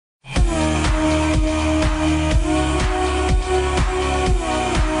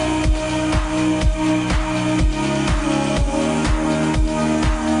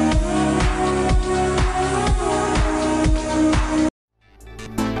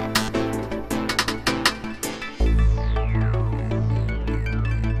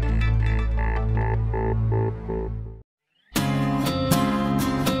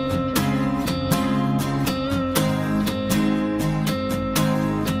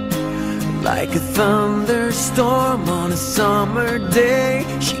Like a thunderstorm on a summer day,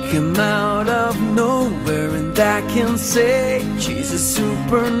 she came out of nowhere, and I can say she's a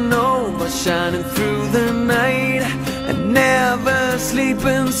supernova shining through the night, a never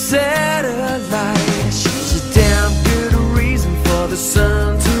sleeping satellite. She's a damn good reason for the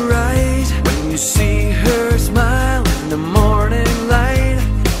sun to rise when you see her smile in the morning light.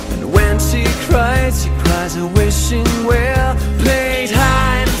 And when she cries a wishing well. Plays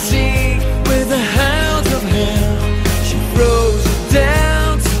hide and seek with the hounds of hell. She throws you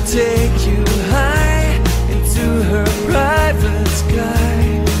down to take you high into her private sky.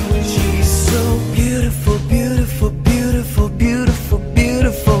 She's so beautiful, beautiful, beautiful, beautiful,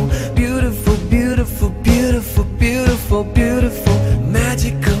 beautiful, beautiful, beautiful, beautiful, beautiful, beautiful,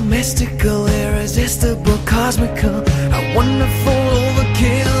 magical, mystical, irresistible, cosmical, a wonderful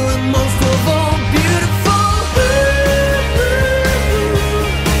overkill, and most of all beautiful.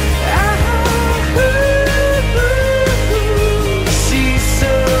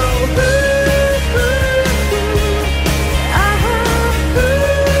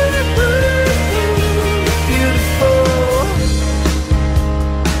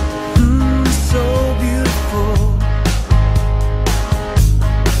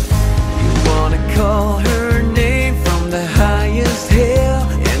 Call her name from the highest hill,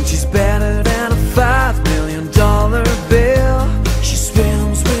 and she's better than a $5 million bill. She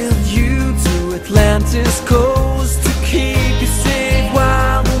swims with you to Atlantis coast to keep you safe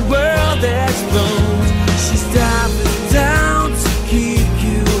while the world explodes. She's diving down to keep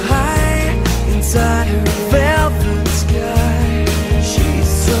you high inside her velvet sky. She's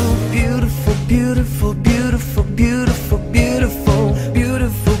so beautiful, beautiful, beautiful, beautiful, beautiful,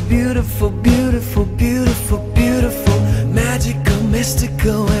 beautiful, beautiful, beautiful, beautiful, beautiful, magical,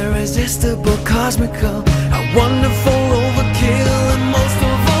 mystical, irresistible, cosmical, a wonderful overkill, and most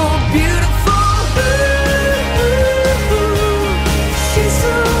of all beautiful. She's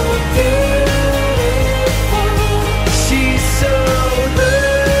so beautiful. She's so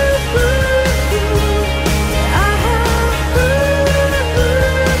beautiful.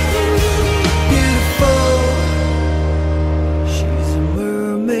 She's a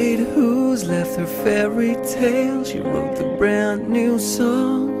mermaid who's left her fairy tale. She wrote the brand new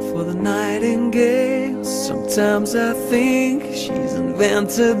song for the nightingale. Sometimes I think she's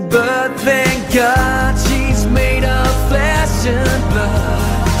invented, but thank God she's made of flesh and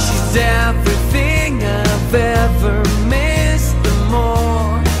blood. She's everything I've ever missed and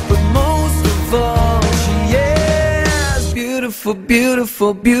more, but most of all she is beautiful,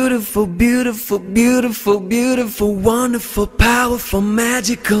 beautiful, beautiful, beautiful, beautiful, beautiful, wonderful, powerful,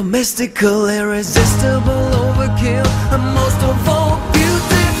 magical, mystical, irresistible, overkill, and most of all